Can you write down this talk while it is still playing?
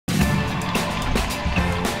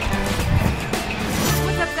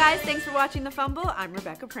guys, thanks for watching The Fumble. I'm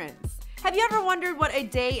Rebecca Prince. Have you ever wondered what a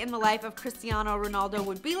day in the life of Cristiano Ronaldo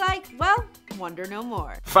would be like? Well, wonder no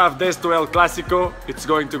more. 5 days to El Classico, it's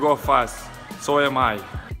going to go fast. So am I.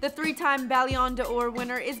 The three-time Ballon d'Or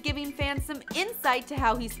winner is giving fans some insight to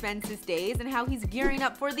how he spends his days and how he's gearing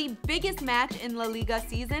up for the biggest match in La Liga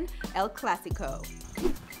season, El Classico.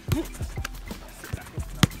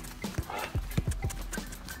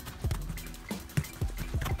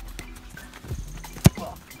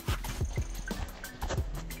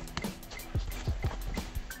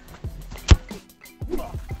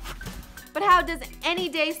 But how does any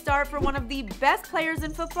day start for one of the best players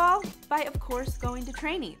in football? By, of course, going to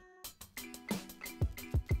training.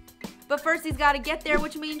 But first he's got to get there,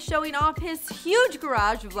 which means showing off his huge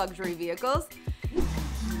garage of luxury vehicles.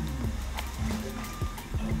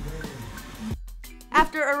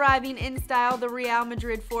 After arriving in style, the Real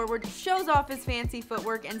Madrid forward shows off his fancy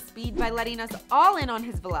footwork and speed by letting us all in on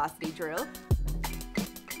his velocity drill.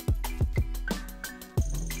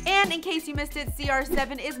 And in case you missed it,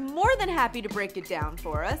 CR7 is more than happy to break it down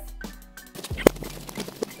for us.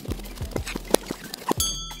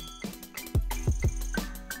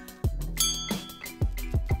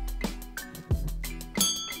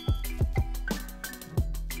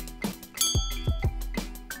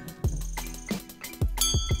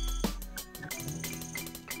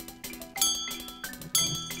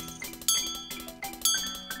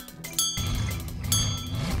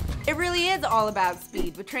 It really is all about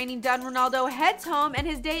speed. With training done, Ronaldo heads home and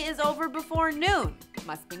his day is over before noon.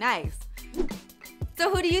 Must be nice. So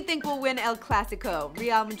who do you think will win El Clasico?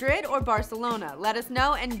 Real Madrid or Barcelona? Let us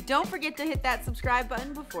know, and don't forget to hit that subscribe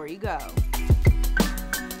button before you go.